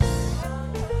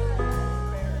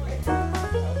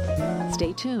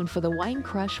Stay tuned for the Wine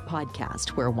Crush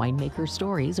podcast, where winemaker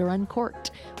stories are uncorked.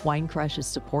 Wine Crush is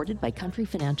supported by Country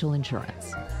Financial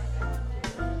Insurance.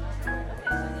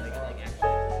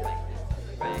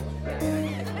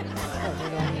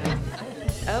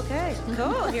 Okay,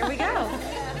 cool. Here we go.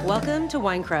 Welcome to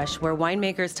Wine Crush, where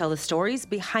winemakers tell the stories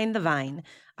behind the vine.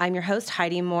 I'm your host,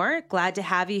 Heidi Moore. Glad to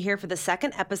have you here for the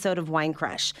second episode of Wine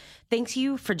Crush. Thanks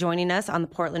you for joining us on the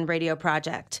Portland Radio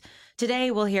Project.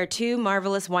 Today, we'll hear two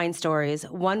marvelous wine stories,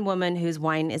 one woman whose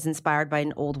wine is inspired by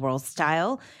an old world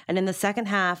style, and in the second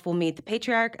half, we'll meet the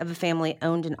patriarch of a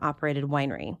family-owned and operated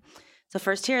winery. So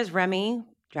first here is Remy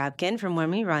Drabkin from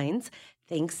Remy Wines.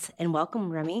 Thanks and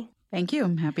welcome, Remy. Thank you.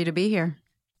 I'm happy to be here.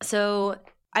 So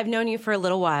I've known you for a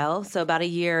little while, so about a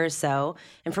year or so,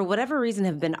 and for whatever reason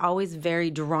have been always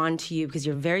very drawn to you because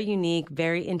you're very unique,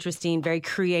 very interesting, very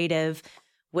creative,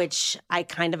 which I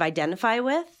kind of identify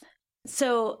with.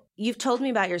 So you've told me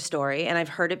about your story, and I've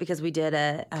heard it because we did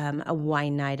a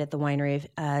wine night at the winery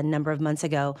a number of months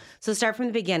ago. So start from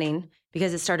the beginning,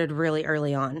 because it started really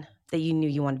early on that you knew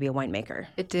you wanted to be a winemaker.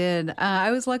 It did.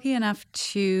 I was lucky enough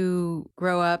to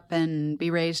grow up and be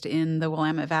raised in the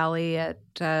Willamette Valley at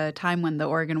a time when the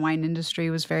Oregon wine industry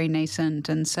was very nascent.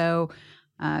 And so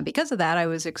because of that, I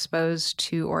was exposed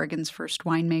to Oregon's first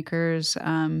winemakers,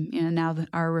 now that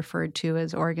are referred to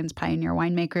as Oregon's pioneer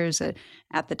winemakers.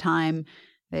 At the time,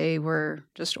 they were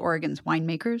just Oregon's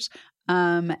winemakers.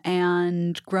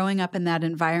 And growing up in that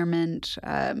environment,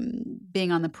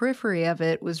 being on the periphery of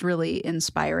it was really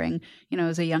inspiring. You know,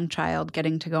 as a young child,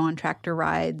 getting to go on tractor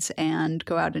rides and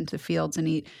go out into the fields and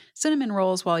eat cinnamon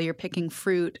rolls while you're picking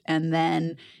fruit and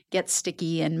then get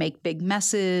sticky and make big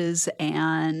messes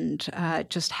and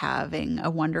just having a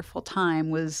wonderful time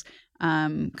was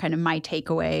kind of my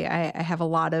takeaway. I have a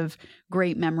lot of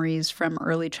great memories from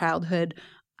early childhood.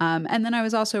 And then I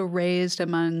was also raised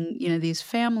among, these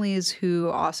families who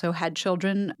also had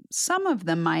children, some of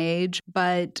them my age,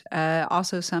 but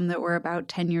also some that were about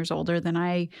 10 years older than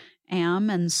I am.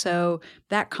 And so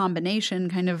that combination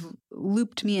kind of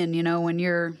looped me in. When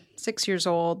you're 6 years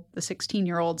old, the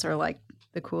 16-year-olds are like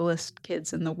the coolest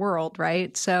kids in the world,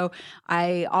 right? So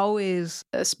I always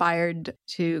aspired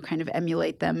to kind of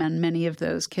emulate them. And many of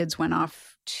those kids went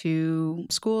off to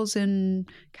schools in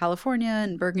California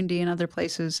and Burgundy and other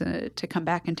places to come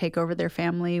back and take over their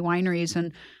family wineries.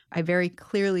 And I very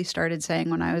clearly started saying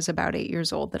when I was about 8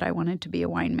 years old that I wanted to be a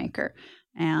winemaker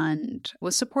and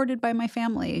was supported by my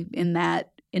family in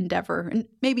that endeavor. And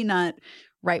maybe not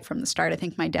right from the start. I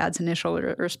think my dad's initial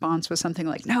response was something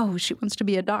like, no, she wants to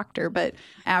be a doctor. But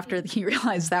after he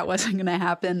realized that wasn't going to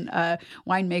happen,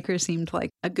 winemaker seemed like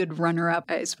a good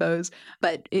runner-up, I suppose.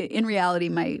 But in reality,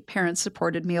 my parents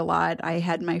supported me a lot. I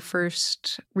had my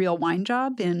first real wine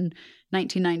job in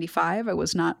 1995. I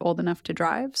was not old enough to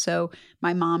drive. So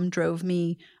my mom drove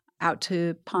me out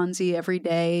to Ponzi every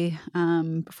day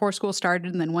before school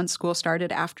started, and then once school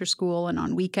started, after school and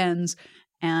on weekends,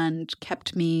 and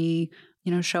kept me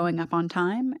showing up on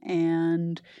time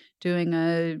and doing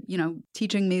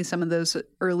teaching me some of those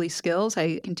early skills.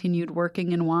 I continued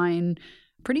working in wine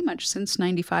pretty much since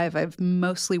 95. I've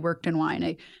mostly worked in wine.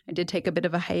 I did take a bit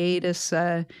of a hiatus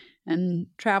and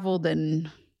traveled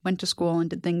and went to school and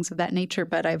did things of that nature,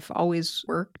 but I've always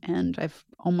worked, and I've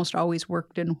almost always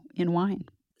worked in wine.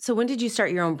 So when did you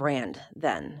start your own brand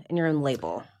then and your own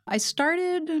label? I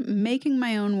started making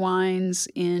my own wines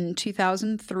in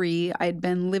 2003. I'd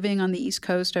been living on the East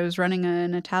Coast. I was running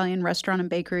an Italian restaurant and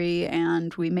bakery,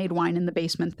 and we made wine in the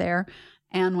basement there.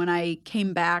 And when I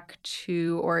came back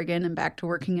to Oregon and back to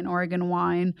working in Oregon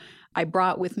wine, I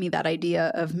brought with me that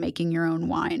idea of making your own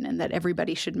wine and that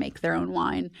everybody should make their own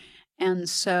wine. And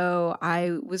so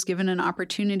I was given an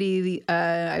opportunity.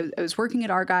 I was working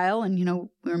at Argyle, and,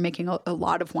 we were making a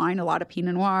lot of wine, a lot of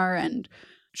Pinot Noir and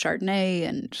Chardonnay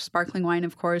and sparkling wine,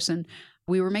 of course. And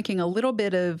we were making a little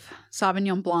bit of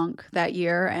Sauvignon Blanc that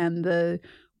year. And the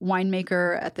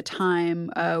winemaker at the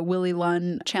time, Willie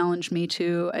Lunn, challenged me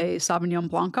to a Sauvignon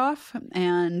Blanc off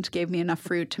and gave me enough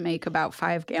fruit to make about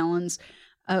 5 gallons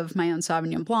of my own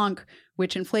Sauvignon Blanc,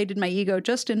 which inflated my ego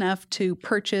just enough to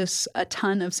purchase a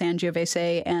ton of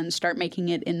Sangiovese and start making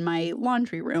it in my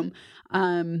laundry room,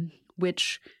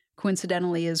 which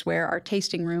coincidentally is where our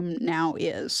tasting room now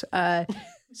is.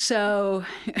 So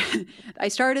I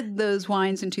started those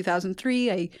wines in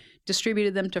 2003. I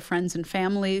distributed them to friends and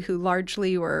family who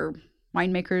largely were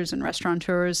winemakers and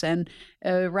restaurateurs, and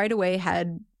right away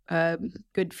had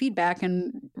good feedback.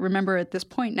 And remember, at this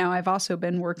point now, I've also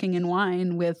been working in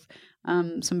wine with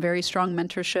some very strong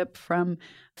mentorship from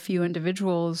a few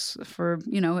individuals for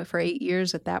 8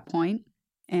 years at that point.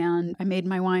 And I made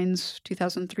my wines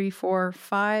 2003, 4,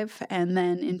 5. And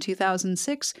then in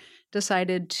 2006,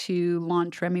 decided to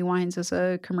launch Remy Wines as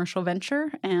a commercial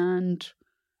venture. And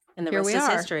the here rest we is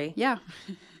are. history. Yeah.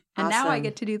 And now I Awesome.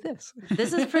 get to do this.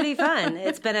 This is pretty fun.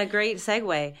 It's been a great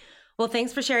segue. Well,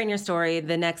 thanks for sharing your story.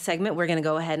 The next segment, we're going to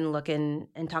go ahead and look and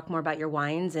talk more about your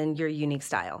wines and your unique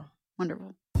style.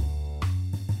 Wonderful.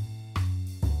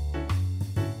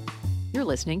 You're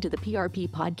listening to the PRP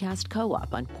Podcast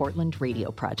Co-op on Portland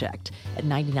Radio Project at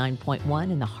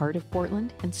 99.1 in the heart of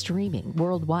Portland and streaming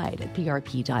worldwide at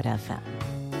prp.fm.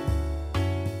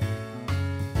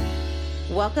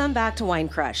 Welcome back to Wine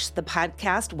Crush, the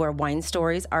podcast where wine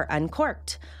stories are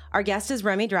uncorked. Our guest is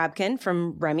Remy Drabkin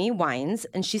from Remy Wines,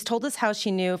 and she's told us how she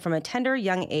knew from a tender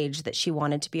young age that she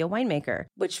wanted to be a winemaker,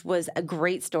 which was a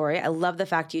great story. I love the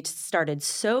fact you started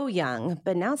so young,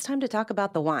 but now it's time to talk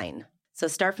about the wine. So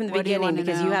start from the What do you beginning, wanna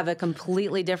because you know? have a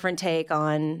completely different take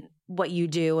on what you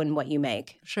do and what you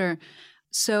make. Sure.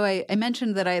 So I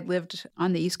mentioned that I had lived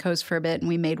on the East Coast for a bit and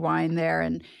we made wine there,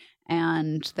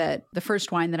 and that the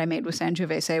first wine that I made was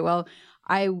Sangiovese. Well,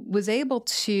 I was able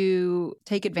to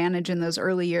take advantage in those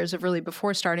early years of really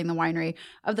before starting the winery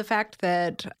of the fact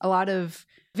that a lot of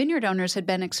vineyard owners had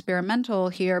been experimental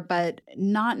here, but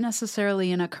not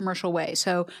necessarily in a commercial way.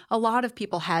 So a lot of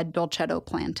people had Dolcetto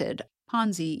planted,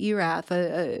 Ponzi, Erath,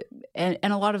 and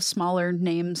a lot of smaller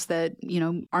names that,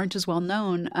 aren't as well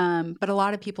known. But a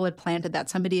lot of people had planted that.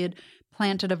 Somebody had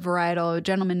planted a varietal. A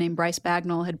gentleman named Bryce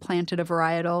Bagnall had planted a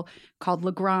varietal called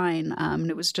Lagrine. And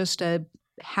it was just a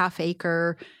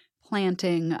half-acre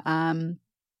planting. And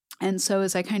so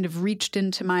as I kind of reached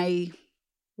into my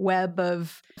web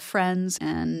of friends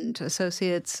and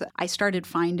associates, I started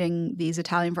finding these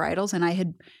Italian varietals, and I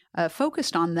had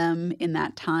focused on them in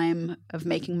that time of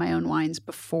making my own wines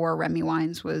before Remy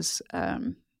Wines was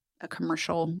a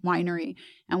commercial winery.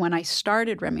 And when I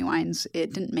started Remy Wines,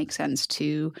 it didn't make sense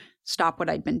to stop what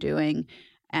I'd been doing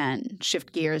and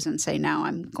shift gears and say, now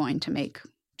I'm going to make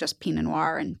just Pinot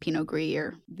Noir and Pinot Gris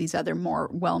or these other more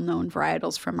well-known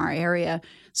varietals from our area.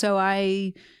 So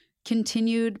I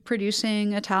continued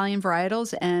producing Italian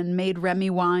varietals and made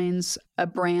Remy Wines a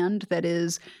brand that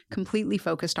is completely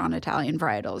focused on Italian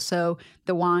varietals. So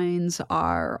the wines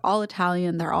are all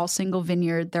Italian, they're all single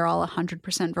vineyard, they're all 100%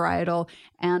 varietal.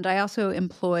 And I also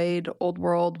employed old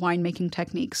world winemaking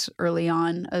techniques early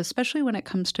on, especially when it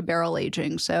comes to barrel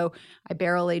aging. So I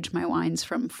barrel aged my wines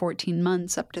from 14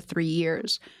 months up to 3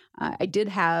 years. I did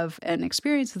have an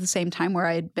experience at the same time where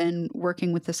I had been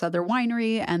working with this other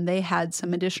winery and they had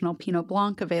some additional Pinot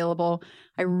Blanc available.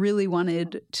 I really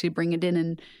wanted to bring it in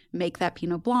and make that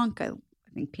Pinot Blanc. I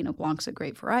think Pinot Blanc's a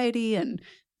great variety and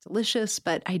delicious,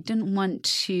 but I didn't want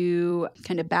to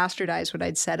kind of bastardize what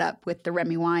I'd set up with the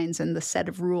Remy Wines and the set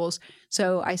of rules.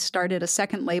 So I started a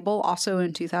second label also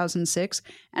in 2006,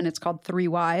 and it's called Three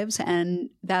Wives, and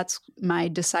that's my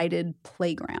decided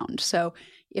playground. So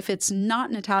if it's not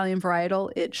an Italian varietal,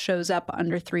 it shows up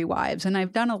under Three Wives. And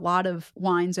I've done a lot of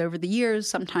wines over the years.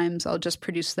 Sometimes I'll just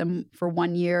produce them for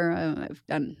 1 year. I've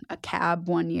done a Cab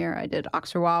 1 year. I did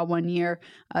Auxerrois 1 year.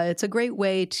 It's a great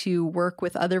way to work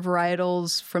with other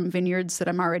varietals from vineyards that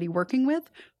I'm already working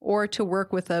with, or to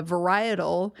work with a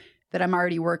varietal that I'm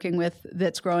already working with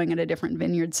that's growing at a different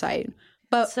vineyard site.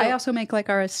 But I also make like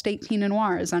our estate Pinot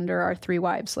Noirs under our Three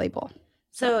Wives label.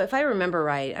 So if I remember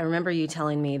right, I remember you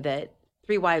telling me that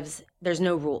Three Wives, there's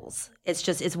no rules.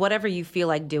 It's whatever you feel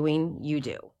like doing, you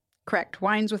do. Correct.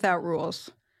 Wines without rules.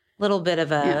 Little bit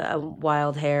of a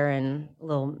wild hair and a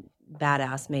little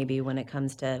badass maybe when it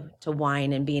comes to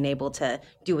wine and being able to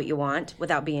do what you want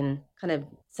without being kind of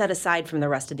set aside from the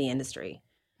rest of the industry.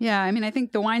 Yeah, I mean, I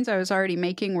think the wines I was already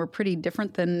making were pretty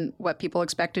different than what people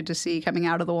expected to see coming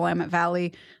out of the Willamette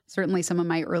Valley. Certainly some of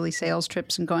my early sales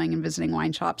trips and going and visiting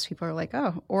wine shops, people are like,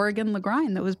 oh, Oregon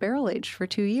Lagrine that was barrel-aged for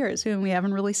 2 years. And we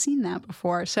haven't really seen that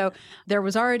before. So there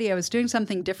was already, I was doing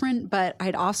something different, but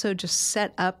I'd also just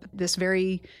set up this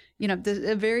very,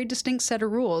 a very distinct set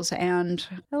of rules. And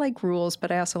I like rules,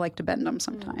 but I also like to bend them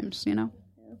sometimes,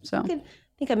 So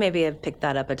I think I maybe have picked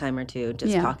that up a time or two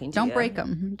just talking to you. Don't break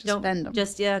them. Just bend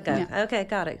them. Okay,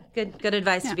 got it. Good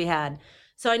advice to be had.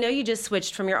 So I know you just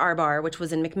switched from your R Bar, which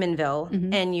was in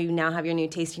McMinnville, and you now have your new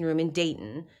tasting room in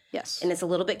Dayton. Yes. And it's a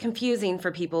little bit confusing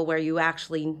for people where you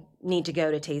actually need to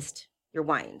go to taste your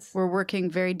wines. We're working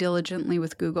very diligently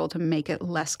with Google to make it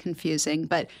less confusing,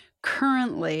 but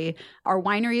Currently, our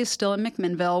winery is still in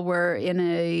McMinnville. We're in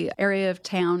an area of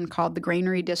town called the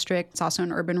Granary District. It's also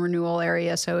an urban renewal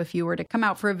area. So if you were to come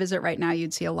out for a visit right now,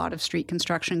 you'd see a lot of street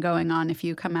construction going on. If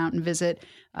you come out and visit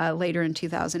later in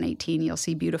 2018, you'll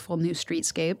see beautiful new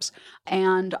streetscapes.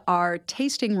 And our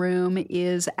tasting room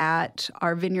is at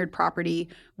our vineyard property,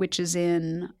 which is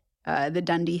in the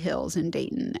Dundee Hills in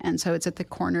Dayton. And so it's at the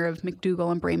corner of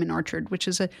McDougall and Brayman Orchard, which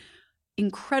is a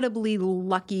incredibly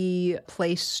lucky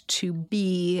place to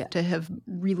be, to have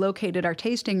relocated our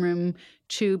tasting room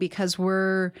to, because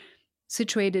we're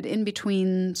situated in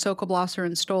between Sokolblosser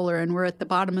and Stoller, and we're at the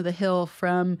bottom of the hill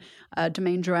from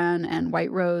Domaine Drouhin and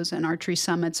White Rose and Archery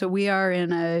Summit. So we are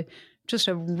in just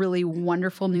a really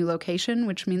wonderful new location,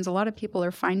 which means a lot of people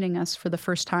are finding us for the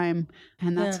first time.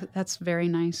 And that's very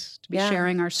nice to be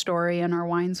sharing our story and our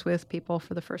wines with people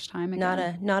for the first time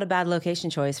again. Not a bad location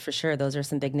choice for sure. Those are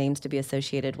some big names to be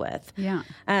associated with. Yeah.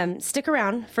 Stick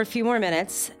around for a few more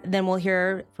minutes. Then we'll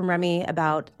hear from Remy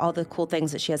about all the cool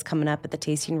things that she has coming up at the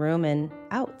tasting room and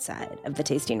outside of the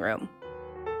tasting room.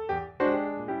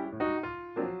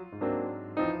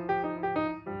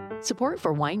 Support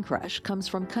for Wine Crush comes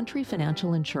from Country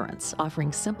Financial Insurance,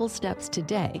 offering simple steps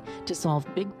today to solve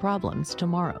big problems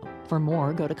tomorrow. For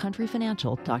more, go to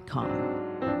countryfinancial.com.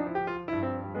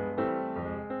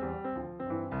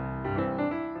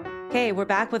 Okay, we're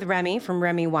back with Remy from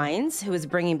Remy Wines, who is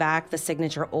bringing back the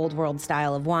signature old world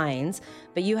style of wines.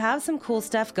 But you have some cool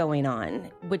stuff going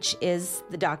on, which is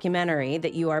the documentary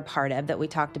that you are part of that we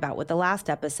talked about with the last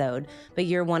episode. But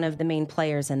you're one of the main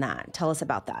players in that. Tell us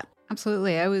about that.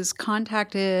 Absolutely. I was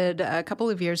contacted a couple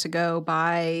of years ago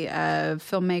by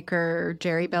filmmaker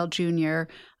Jerry Bell Jr.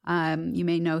 You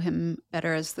may know him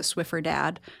better as the Swiffer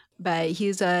Dad, but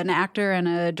he's an actor and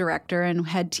a director and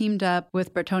had teamed up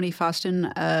with Bertoni Faustin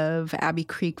of Abbey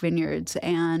Creek Vineyards,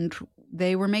 and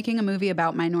they were making a movie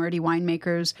about minority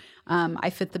winemakers. I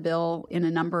fit the bill in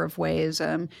a number of ways.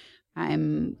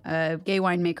 I'm a gay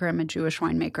winemaker. I'm a Jewish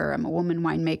winemaker. I'm a woman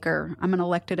winemaker. I'm an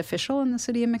elected official in the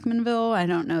city of McMinnville. I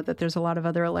don't know that there's a lot of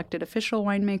other elected official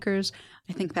winemakers.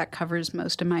 I think that covers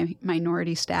most of my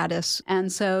minority status.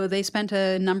 And so they spent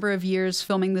a number of years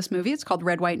filming this movie. It's called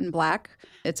Red, White, and Black.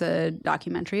 It's a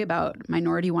documentary about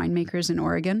minority winemakers in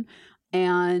Oregon.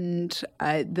 And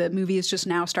the movie is just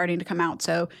now starting to come out.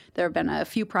 So there have been a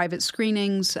few private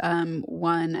screenings,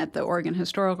 one at the Oregon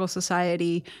Historical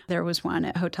Society. There was one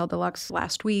at Hotel Deluxe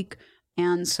last week.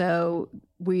 And so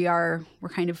we're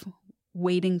kind of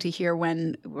waiting to hear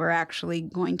when we're actually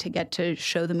going to get to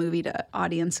show the movie to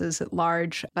audiences at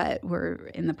large. But we're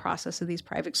in the process of these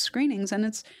private screenings, and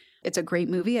it's a great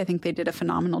movie. I think they did a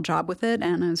phenomenal job with it,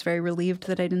 and I was very relieved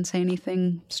that I didn't say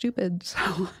anything stupid.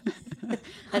 So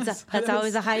that's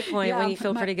always a high point when you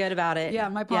feel pretty good about it. Yeah,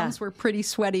 my palms were pretty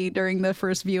sweaty during the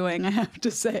first viewing, I have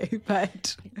to say,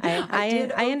 but I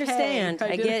understand.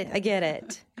 I get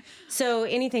it. So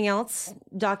anything else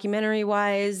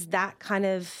documentary-wise, that kind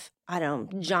of,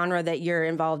 genre that you're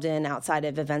involved in outside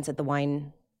of events at the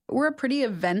wine? We're a pretty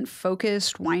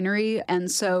event-focused winery,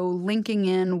 and so linking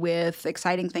in with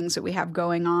exciting things that we have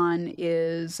going on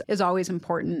is always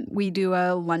important. We do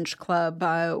a lunch club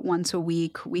once a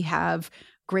week. We have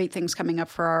great things coming up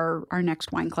for our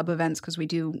next wine club events because we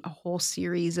do a whole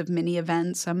series of mini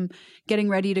events. I'm getting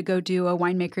ready to go do a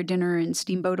winemaker dinner in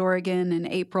Steamboat, Oregon in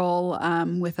April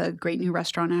with a great new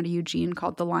restaurant out of Eugene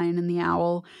called The Lion and the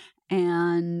Owl.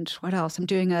 And what else? I'm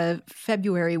doing a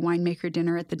February winemaker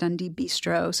dinner at the Dundee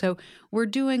Bistro. So we're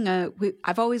doing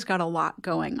I've always got a lot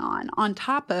going on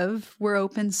top of we're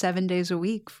open 7 days a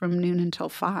week from noon until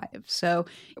 5. So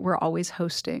we're always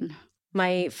hosting.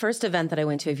 My first event that I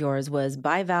went to of yours was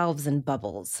Bivalves and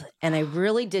Bubbles. And I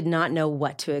really did not know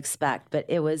what to expect, but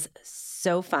it was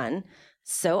so fun,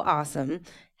 so awesome.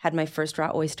 Had my first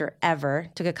raw oyster ever.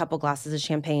 Took a couple glasses of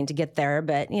champagne to get there,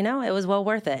 but, it was well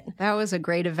worth it. That was a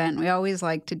great event. We always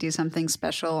like to do something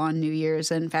special on New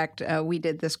Year's. In fact, we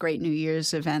did this great New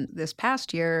Year's event this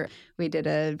past year. We did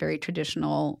a very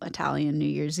traditional Italian New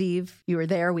Year's Eve. You were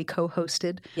there. We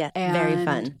co-hosted. Yeah, very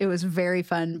fun. It was very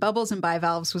fun. Bubbles and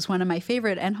Bivalves was one of my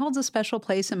favorite and holds a special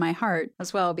place in my heart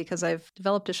as well because I've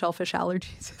developed a shellfish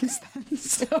allergy since then.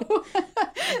 So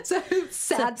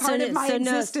sad part of my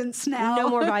existence now. No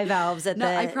more bivalves at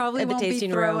I probably won't be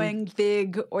throwing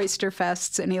big oyster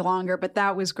fests any longer, but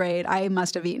that was great. I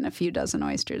must have eaten a few dozen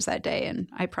oysters that day, and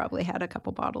I probably had a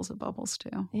couple bottles of bubbles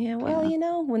too. Yeah,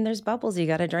 well, when there's bubbles, you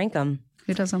got to drink them.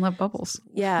 Who doesn't love bubbles?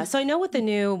 Yeah. So I know with the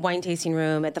new wine tasting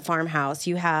room at the farmhouse,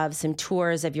 you have some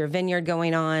tours of your vineyard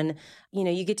going on.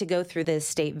 You get to go through the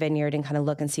estate vineyard and kind of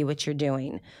look and see what you're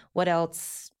doing. What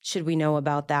else should we know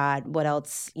about that? What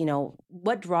else,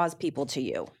 what draws people to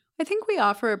you? I think we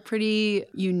offer a pretty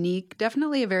unique,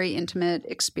 definitely a very intimate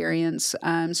experience.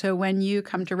 So when you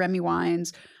come to Remy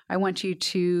Wines, I want you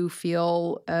to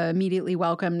feel immediately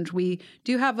welcomed. We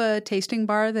do have a tasting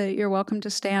bar that you're welcome to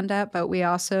stand at, but we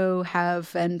also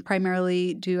have and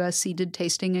primarily do a seated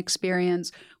tasting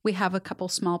experience. We have a couple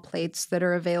small plates that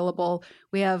are available.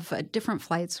 We have different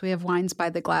flights. We have wines by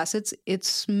the glass.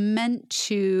 It's meant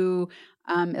to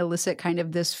elicit kind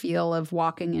of this feel of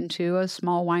walking into a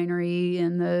small winery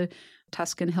in the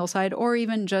Tuscan hillside, or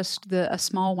even just a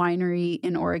small winery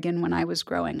in Oregon when I was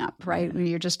growing up, right? Where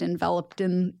you're just enveloped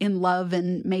in love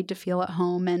and made to feel at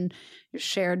home, and you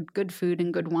shared good food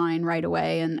and good wine right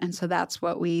away. And so that's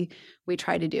what we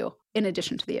try to do in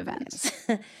addition to the events.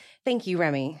 Yes. Thank you,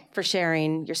 Remy, for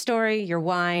sharing your story, your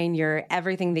wine, your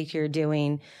everything that you're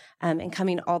doing, and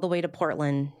coming all the way to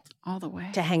Portland. All the way.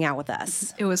 To hang out with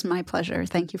us. It was my pleasure.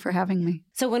 Thank you for having me.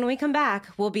 So when we come back,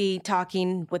 we'll be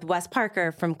talking with Wes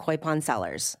Parker from Koi Pond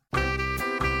Cellars.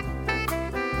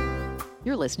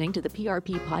 You're listening to the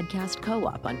PRP Podcast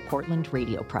Co-op on Portland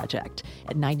Radio Project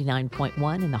at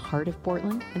 99.1 in the heart of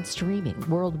Portland and streaming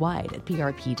worldwide at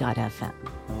prp.fm.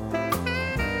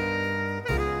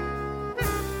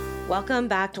 Welcome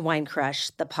back to Wine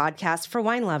Crush, the podcast for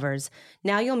wine lovers.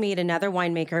 Now you'll meet another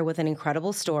winemaker with an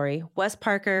incredible story, Wes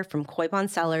Parker from Koi Pond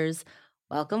Cellars.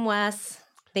 Welcome, Wes.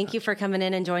 Thank you for coming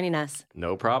in and joining us.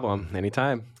 No problem.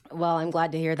 Anytime. Well, I'm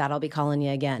glad to hear that. I'll be calling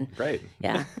you again. Great.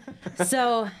 Yeah.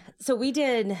 So we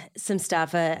did some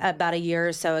stuff about a year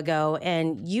or so ago,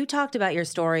 and you talked about your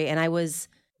story, and I was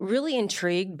really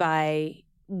intrigued by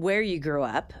where you grew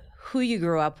up, who you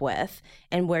grew up with,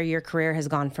 and where your career has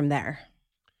gone from there.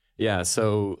 Yeah,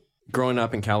 so growing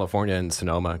up in California in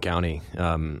Sonoma County,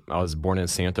 I was born in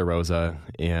Santa Rosa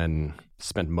and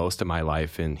spent most of my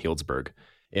life in Healdsburg.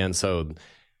 And so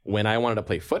when I wanted to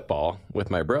play football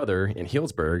with my brother in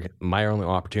Healdsburg, my only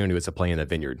opportunity was to play in the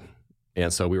vineyard.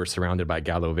 And so we were surrounded by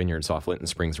Gallo Vineyards off Linton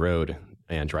Springs Road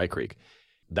and Dry Creek.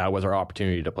 That was our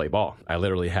opportunity to play ball. I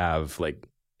literally have like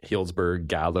Healdsburg,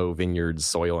 Gallo Vineyards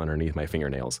soil underneath my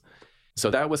fingernails. So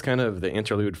that was kind of the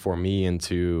interlude for me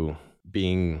into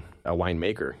being a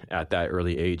winemaker at that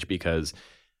early age, because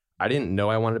I didn't know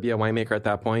I wanted to be a winemaker at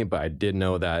that point, but I did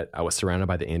know that I was surrounded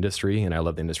by the industry and I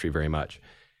love the industry very much.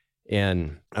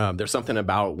 And there's something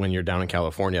about when you're down in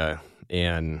California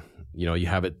and, you know, you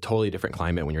have a totally different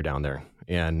climate when you're down there,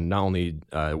 and not only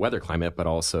weather climate, but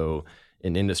also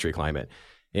an industry climate.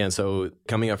 And so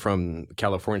coming up from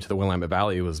California to the Willamette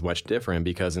Valley was much different,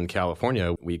 because in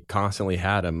California, we constantly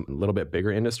had a little bit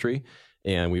bigger industry.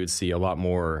 And we would see a lot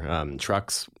more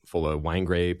trucks full of wine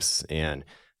grapes and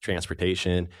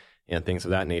transportation and things of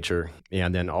that nature.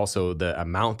 And then also the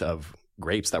amount of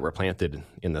grapes that were planted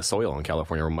in the soil in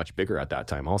California were much bigger at that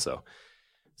time also.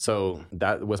 So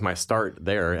that was my start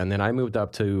there. And then I moved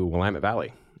up to Willamette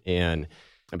Valley. And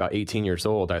about 18 years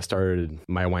old, I started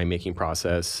my winemaking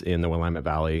process in the Willamette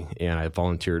Valley, and I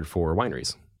volunteered for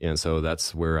wineries. And so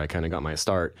that's where I kind of got my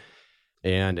start.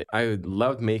 And I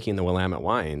loved making the Willamette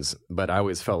wines, but I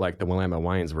always felt like the Willamette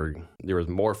wines there was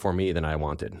more for me than I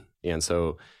wanted. And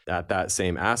so at that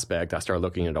same aspect, I started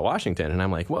looking into Washington, and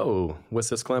I'm like, whoa, what's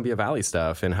this Columbia Valley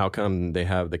stuff? And how come they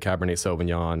have the Cabernet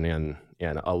Sauvignon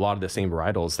and a lot of the same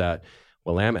varietals that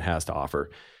Willamette has to offer?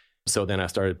 So then I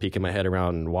started peeking my head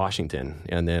around Washington,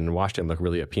 and then Washington looked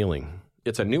really appealing.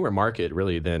 It's a newer market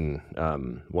really than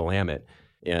Willamette.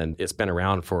 And it's been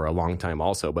around for a long time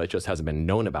also, but it just hasn't been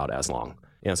known about as long.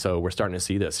 And so we're starting to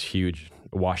see this huge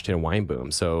Washington wine boom.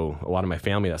 So a lot of my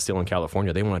family that's still in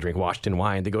California, they want to drink Washington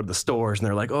wine. They go to the stores and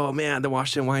they're like, oh man, the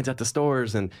Washington wine's at the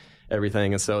stores and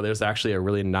everything. And so there's actually a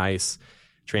really nice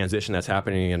transition that's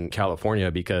happening in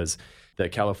California, because the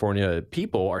California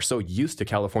people are so used to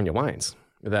California wines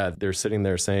that they're sitting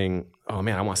there saying, oh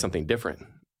man, I want something different.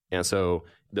 And so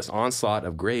this onslaught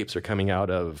of grapes are coming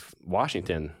out of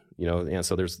Washington. You know, and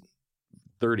so there's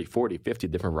 30, 40, 50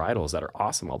 different varietals that are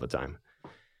awesome all the time.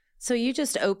 So you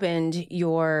just opened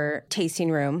your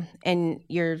tasting room, and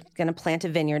you're going to plant a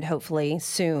vineyard hopefully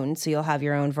soon. So you'll have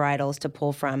your own varietals to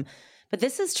pull from. But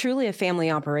this is truly a family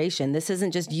operation. This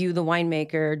isn't just you, the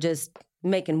winemaker, just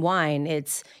making wine.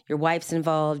 It's your wife's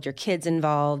involved, your kids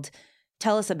involved.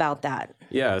 Tell us about that.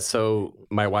 Yeah, so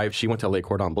my wife, she went to Le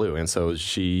Cordon Bleu, and so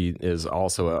she is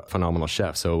also a phenomenal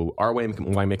chef. So our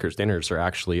winemakers' dinners are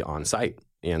actually on site,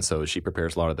 and so she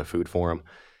prepares a lot of the food for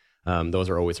them. Those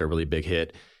are always a really big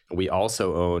hit. We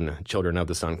also own Children of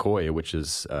the Sun Koi, which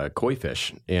is koi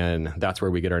fish, and that's where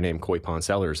we get our name Koi Pond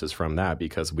Cellars, is from that,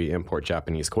 because we import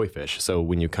Japanese koi fish. So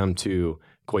when you come to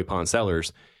Koi Pond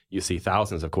Cellars, you see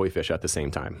thousands of koi fish at the same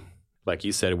time. Like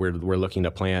you said, we're looking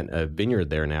to plant a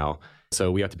vineyard there now.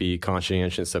 So we have to be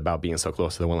conscientious about being so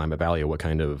close to the Willamette Valley, what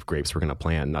kind of grapes we're going to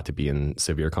plant, not to be in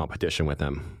severe competition with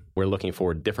them. We're looking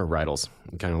for different varietals,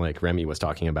 kind of like Remy was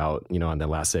talking about, on the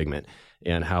last segment,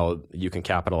 and how you can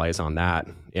capitalize on that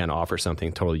and offer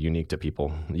something totally unique to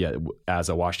people. Yet, as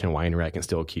a Washington winery, I can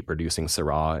still keep producing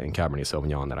Syrah and Cabernet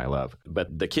Sauvignon that I love.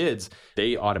 But the kids,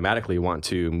 they automatically want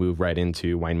to move right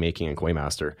into winemaking and Koi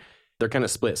Master. They're kind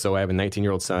of split. So I have a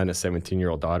 19-year-old son, a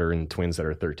 17-year-old daughter, and twins that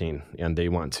are 13, and they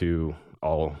want to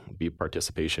all be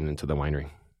participation into the winery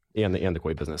and the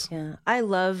Koi business. Yeah, I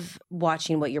love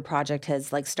watching what your project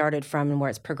has started from and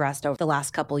where it's progressed over the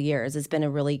last couple of years. It's been a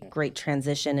really great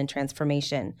transition and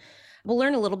transformation. We'll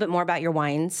learn a little bit more about your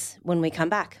wines when we come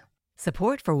back.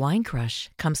 Support for Wine Crush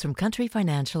comes from Country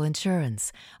Financial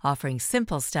Insurance, offering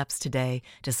simple steps today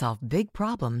to solve big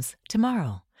problems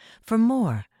tomorrow. For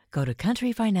more, go to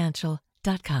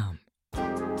countryfinancial.com.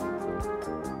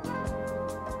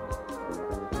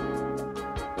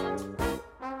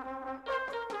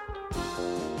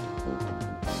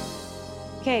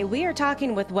 Okay, we are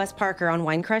talking with Wes Parker on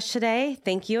Wine Crush today.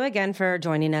 Thank you again for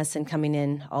joining us and coming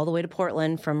in all the way to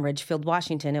Portland from Ridgefield,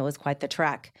 Washington. It was quite the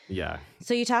trek. Yeah.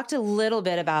 So you talked a little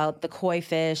bit about the koi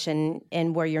fish and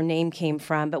where your name came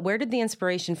from, but where did the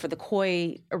inspiration for the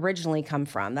koi originally come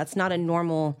from? That's not a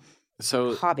normal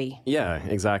hobby. Yeah,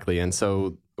 exactly. And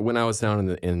so when I was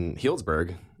down in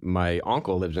Healdsburg, my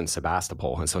uncle lived in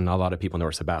Sebastopol, and so not a lot of people know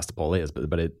where Sebastopol is,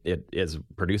 but it is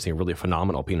producing a really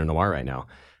phenomenal Pinot Noir right now.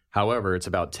 However, it's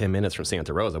about 10 minutes from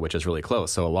Santa Rosa, which is really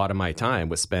close. So a lot of my time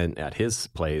was spent at his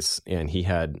place, and he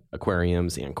had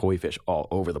aquariums and koi fish all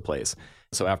over the place.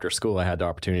 So after school, I had the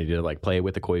opportunity to play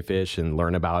with the koi fish and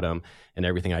learn about them and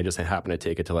everything. I just happened to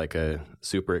take it to a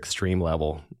super extreme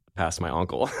level past my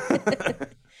uncle.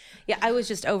 Yeah, I was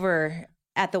just over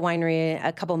at the winery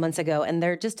a couple months ago, and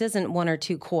there just isn't one or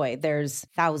two koi. There's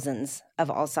thousands of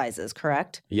all sizes,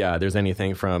 correct? Yeah, there's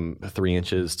anything from 3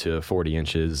 inches to 40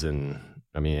 inches, and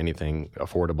anything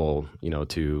affordable,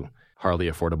 to hardly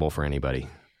affordable for anybody.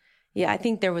 Yeah, I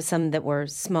think there was some that were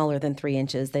smaller than 3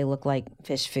 inches. They look like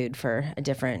fish food for a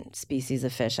different species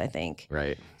of fish, I think.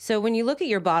 Right. So when you look at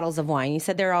your bottles of wine, you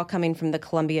said they're all coming from the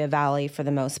Columbia Valley for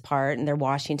the most part, and they're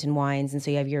Washington wines. And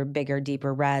so you have your bigger,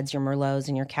 deeper reds, your Merlots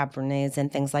and your Cabernets and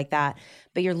things like that.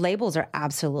 But your labels are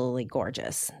absolutely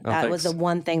gorgeous. That was the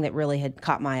one thing that really had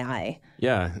caught my eye.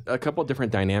 Yeah, a couple of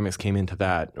different dynamics came into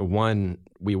that. One,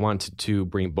 we wanted to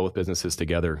bring both businesses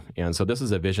together. And so this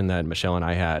is a vision that Michelle and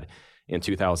I had in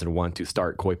 2001 to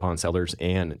start Koi Pond Cellars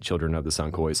and Children of the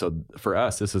Sun Koi. So for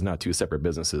us, this is not two separate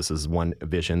businesses. This is one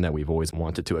vision that we've always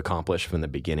wanted to accomplish from the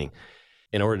beginning.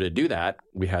 In order to do that,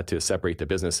 we had to separate the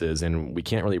businesses, and we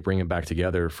can't really bring them back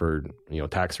together for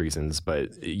tax reasons.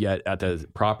 But yet at the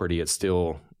property, it's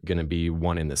still going to be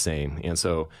one and the same. And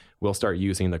so we'll start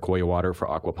using the koi water for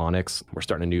aquaponics. We're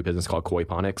starting a new business called Koi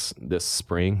Ponics this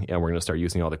spring, and we're going to start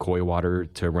using all the koi water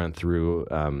to run through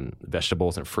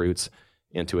vegetables and fruits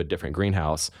into a different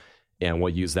greenhouse, and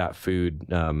we'll use that food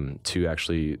to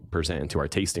actually present into our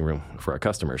tasting room for our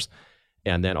customers.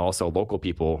 And then also local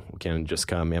people can just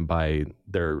come and buy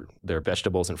their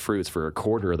vegetables and fruits for a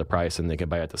quarter of the price, and they can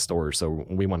buy at the store. So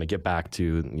we want to get back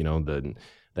to the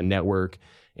network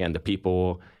and the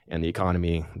people and the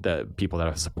economy, the people that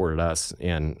have supported us,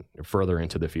 and further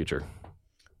into the future.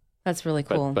 That's really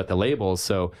cool. But the labels,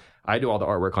 so I do all the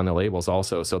artwork on the labels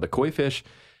also. So the koi fish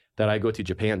that I go to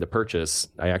Japan to purchase,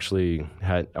 I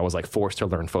was forced to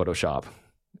learn Photoshop.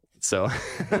 So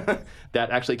that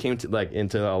actually came to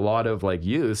into a lot of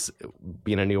use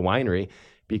being a new winery,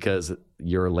 because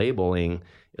your labeling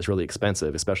is really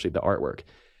expensive, especially the artwork.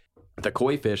 The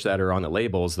koi fish that are on the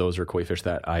labels, those are koi fish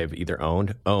that I've either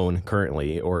own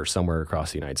currently, or somewhere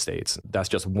across the United States. That's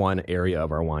just one area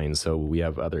of our wines. So we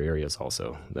have other areas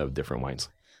also of different wines.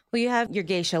 Well, you have your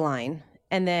geisha line,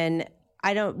 and then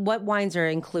what wines are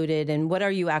included, and what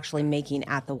are you actually making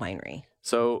at the winery?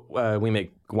 So we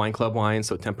make wine club wines,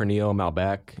 so Tempranillo,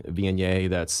 Malbec, Viognier,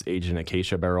 that's aged in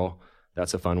acacia barrel.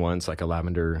 That's a fun one. It's like a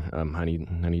lavender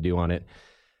honeydew on it.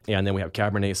 And then we have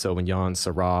Cabernet Sauvignon,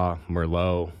 Syrah,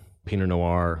 Merlot, Pinot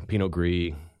Noir, Pinot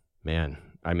Gris. Man,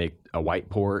 I make a white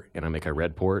port and I make a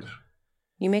red port.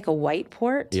 You make a white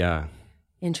port? Yeah.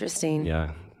 Interesting.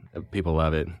 Yeah. People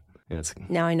love it.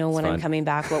 Now I know when I'm coming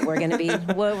back what we're going to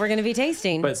be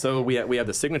tasting. But so we have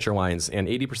the signature wines, and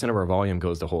 80% of our volume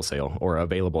goes to wholesale or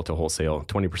available to wholesale.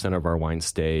 20% of our wines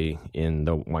stay in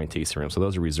the wine tasting room. So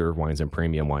those are reserve wines and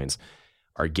premium wines.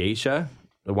 Our geisha,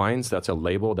 the wines, that's a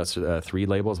label. That's 3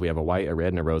 labels. We have a white, a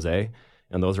red, and a rosé,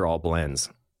 and those are all blends.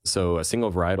 So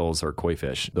single varietals are koi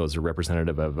fish. Those are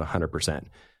representative of 100%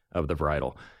 of the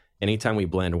varietal. anytime we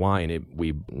blend wine,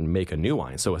 we make a new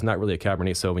wine. So it's not really a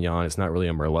Cabernet Sauvignon. It's not really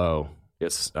a Merlot.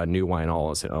 It's a new wine all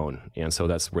on its own. And so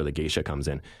that's where the geisha comes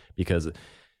in, because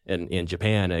in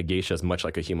Japan, a geisha is much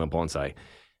like a human bonsai.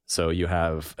 So you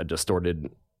have a distorted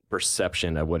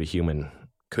perception of what a human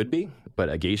could be, but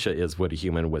a geisha is what a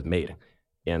human was made.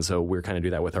 And so we're kind of do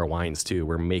that with our wines too.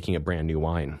 We're making a brand new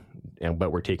wine,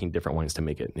 but we're taking different wines to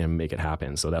make it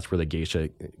happen. So that's where the geisha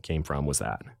came from, was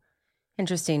that.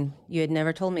 Interesting. You had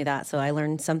never told me that, so I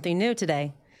learned something new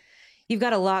today. You've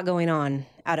got a lot going on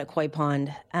out at Koi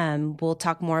Pond. We'll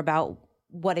talk more about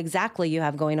what exactly you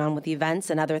have going on with the events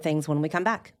and other things when we come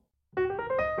back.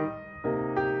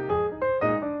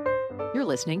 You're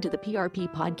listening to the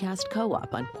PRP Podcast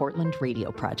Co-op on Portland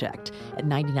Radio Project at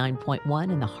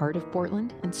 99.1 in the heart of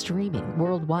Portland and streaming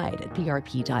worldwide at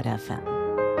prp.fm.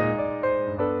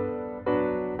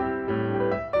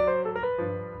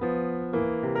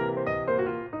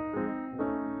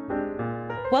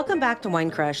 Welcome back to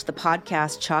Wine Crush, the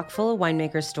podcast chock full of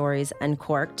winemaker stories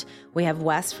uncorked. We have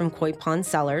Wes from Koi Pond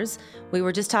Cellars. We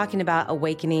were just talking about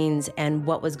awakenings and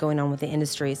what was going on with the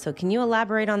industry. So can you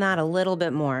elaborate on that a little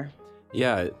bit more?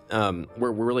 Yeah,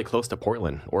 we're really close to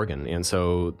Portland, Oregon. And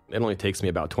so it only takes me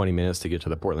about 20 minutes to get to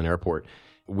the Portland airport.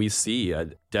 We see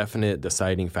a definite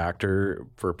deciding factor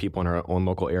for people in our own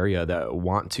local area that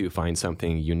want to find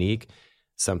something unique,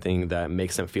 something that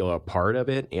makes them feel a part of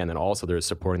it, and then also they're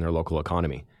supporting their local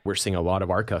economy. We're seeing a lot of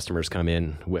our customers come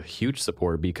in with huge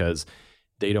support because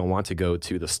they don't want to go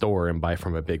to the store and buy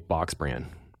from a big box brand.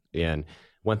 And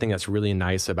one thing that's really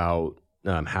nice about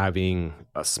having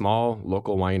a small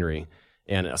local winery,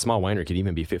 and a small winery could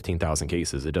even be 15,000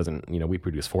 cases. It doesn't, we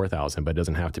produce 4,000, but it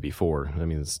doesn't have to be 4. I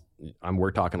mean,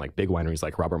 we're talking like big wineries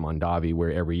like Robert Mondavi,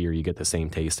 where every year you get the same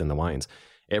taste in the wines.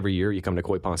 Every year you come to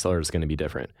Koi Pond Cellars, it's going to be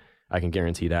different. I can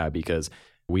guarantee that, because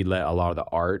we let a lot of the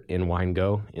art in wine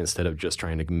go instead of just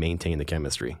trying to maintain the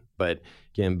chemistry. But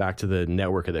getting back to the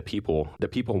network of the people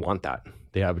want that.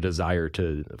 They have a desire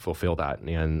to fulfill that.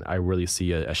 And I really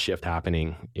see a shift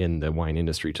happening in the wine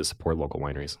industry to support local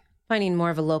wineries. Finding more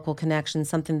of a local connection,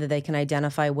 something that they can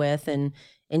identify with and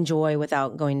enjoy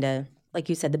without going to, like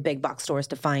you said, the big box stores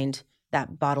to find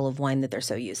that bottle of wine that they're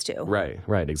so used to. Right,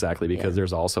 exactly. Because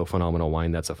there's also phenomenal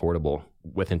wine that's affordable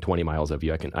within 20 miles of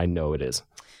you. I know it is.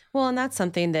 Well, and that's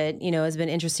something that, has been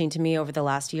interesting to me over the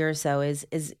last year or so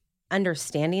is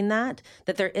understanding that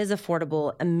there is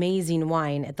affordable, amazing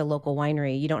wine at the local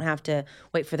winery. You don't have to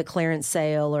wait for the clearance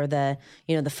sale or the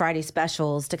Friday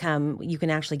specials to come. You can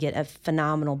actually get a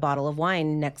phenomenal bottle of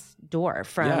wine next door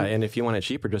from. Yeah, and if you want it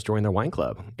cheaper, just join their wine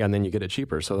club, and then you get it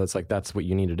cheaper. So that's what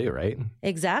you need to do, right?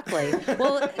 Exactly.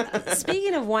 Well,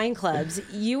 speaking of wine clubs,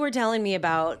 you were telling me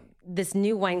about this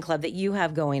new wine club that you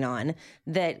have going on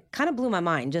that kind of blew my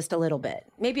mind just a little bit,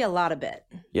 maybe a lot of bit.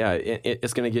 Yeah,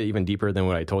 it's going to get even deeper than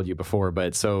what I told you before.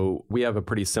 But so we have a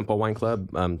pretty simple wine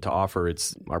club to offer.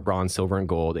 It's our bronze, silver, and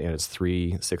gold, and it's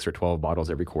 3, 6, or 12 bottles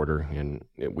every quarter. And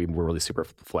we're really super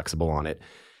flexible on it.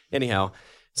 Anyhow,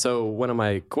 so one of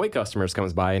my Koi customers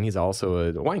comes by, and he's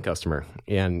also a wine customer,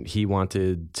 and he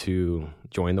wanted to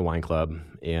join the wine club,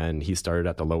 and he started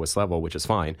at the lowest level, which is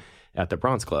fine, at the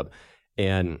bronze club.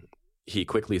 And he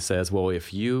quickly says, well,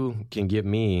 if you can give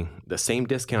me the same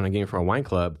discount I'm getting from a wine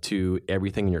club to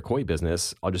everything in your Koi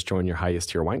business, I'll just join your highest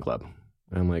tier wine club.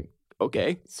 And I'm like,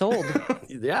 okay. Sold.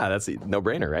 Yeah, that's a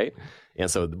no-brainer, right?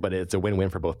 And so, but it's a win-win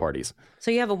for both parties.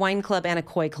 So you have a wine club and a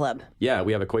Koi club. Yeah,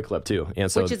 we have a Koi club too.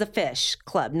 And so, which is a fish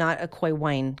club, not a Koi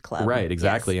wine club. Right,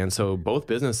 exactly. Yes. And so both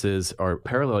businesses are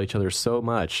parallel each other so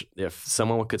much. If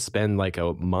someone could spend like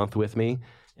a month with me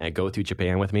and go through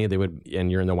Japan with me, they would, and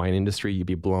you're in the wine industry, you'd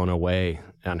be blown away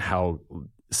on how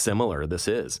similar this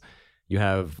is. You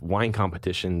have wine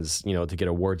competitions, to get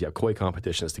awards. You have Koi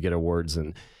competitions to get awards,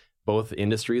 and both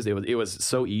industries. It was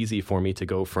so easy for me to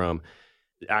go from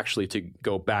actually to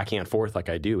go back and forth like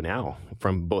I do now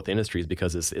from both industries,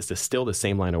 because it's still the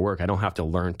same line of work. I don't have to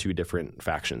learn two different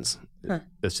factions. Huh.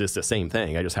 It's just the same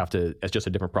thing. It's just a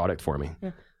different product for me.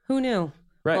 Yeah. Who knew?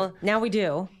 Right. Well, now we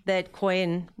do, that Koi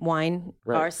and wine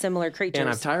are similar creatures. And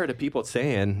I'm tired of people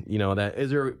saying, that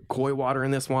is there Koi water in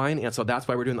this wine? And so that's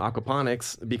why we're doing the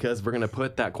aquaponics, because we're going to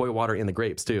put that Koi water in the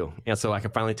grapes too. And so I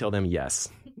can finally tell them yes.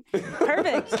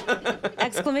 Perfect.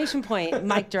 Exclamation point,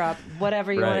 mic drop,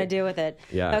 whatever you want to do with it.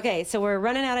 Yeah. Okay, so we're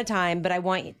running out of time, but I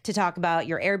want to talk about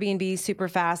your Airbnb super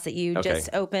fast that you just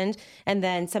opened, and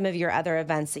then some of your other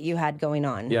events that you had going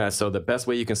on. Yeah, so the best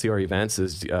way you can see our events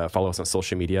is follow us on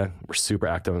social media. We're super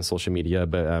active on social media,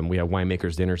 but we have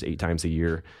winemakers dinners 8 times a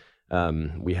year.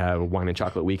 We have Wine and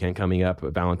Chocolate Weekend coming up,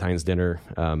 a Valentine's dinner.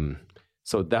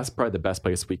 So that's probably the best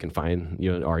place we can find,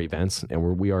 our events.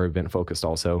 And we are event focused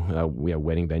also. We have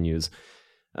wedding venues,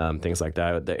 things like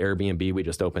that. The Airbnb, we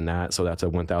just opened that. So that's a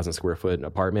 1,000 square foot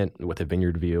apartment with a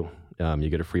vineyard view. You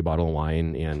get a free bottle of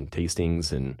wine and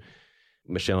tastings. And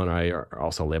Michelle and I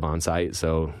also live on site.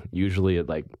 So usually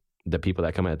like the people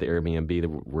that come at the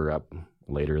Airbnb, we're up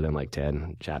later than like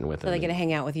 10 chatting with them. So they get to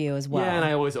hang out with you as well. Yeah, and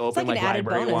I always open like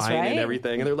library bonus, wine right? and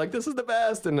everything. And they're like, this is the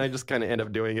best. And I just kind of end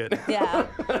up doing it. Yeah.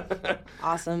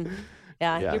 Awesome.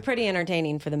 Yeah, you're pretty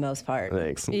entertaining for the most part.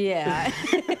 Thanks. Yeah.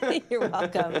 You're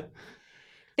welcome.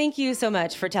 Thank you so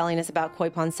much for telling us about Koi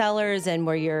Pond Cellars and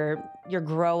where you're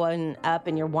growing up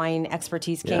and your wine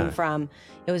expertise came from.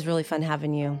 It was really fun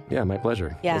having you. Yeah, my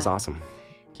pleasure. Yeah. It was awesome.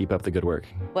 Keep up the good work.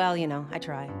 Well, I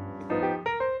try.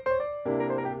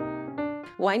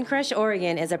 Wine Crush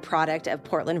Oregon is a product of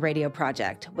Portland Radio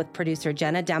Project with producer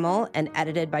Jenna Demmel and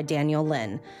edited by Daniel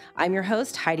Lynn. I'm your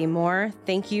host, Heidi Moore.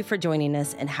 Thank you for joining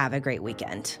us and have a great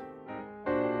weekend.